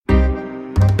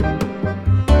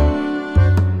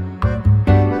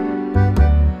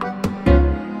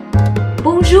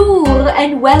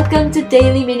and welcome to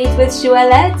Daily Minute with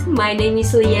Joëlette. My name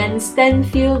is Leanne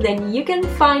Stanfield and you can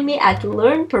find me at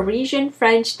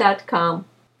learnparisianfrench.com.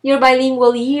 Your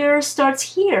bilingual year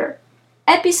starts here.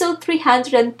 Episode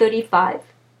 335.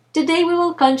 Today we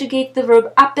will conjugate the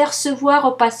verb apercevoir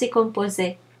au passé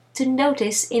composé, to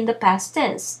notice in the past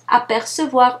tense.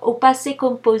 Apercevoir au passé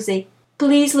composé.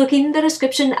 Please look in the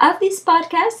description of this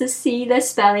podcast to see the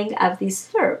spelling of this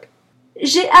verb.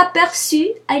 J'ai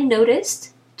aperçu, I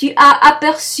noticed. Tu as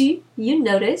aperçu, you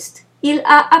noticed. Il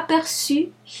a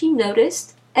aperçu, he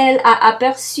noticed. Elle a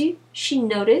aperçu, she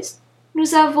noticed.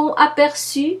 Nous avons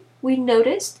aperçu, we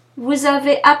noticed. Vous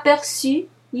avez aperçu,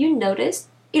 you noticed.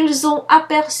 Ils ont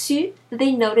aperçu,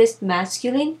 they noticed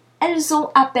masculine. Elles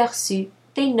ont aperçu,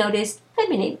 they noticed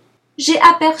feminine. J'ai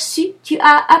aperçu, tu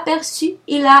as aperçu,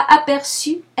 il a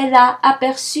aperçu, elle a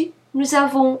aperçu. Nous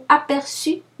avons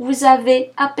aperçu, vous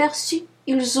avez aperçu.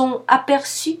 Ils ont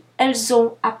aperçu, elles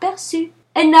ont aperçu.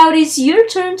 And now it is your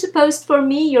turn to post for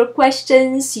me your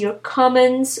questions, your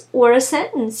comments, or a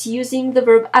sentence using the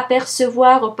verb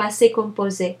apercevoir au passé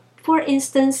composé. For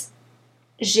instance,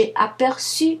 j'ai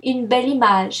aperçu une belle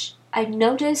image. I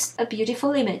noticed a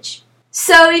beautiful image.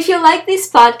 So if you like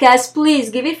this podcast,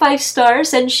 please give it 5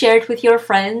 stars and share it with your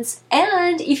friends.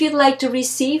 And if you'd like to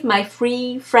receive my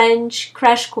free French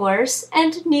crash course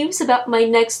and news about my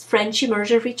next French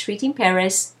immersion retreat in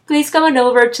Paris, please come on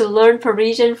over to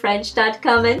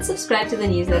learnparisianfrench.com and subscribe to the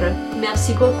newsletter.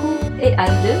 Merci beaucoup et à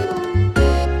demain!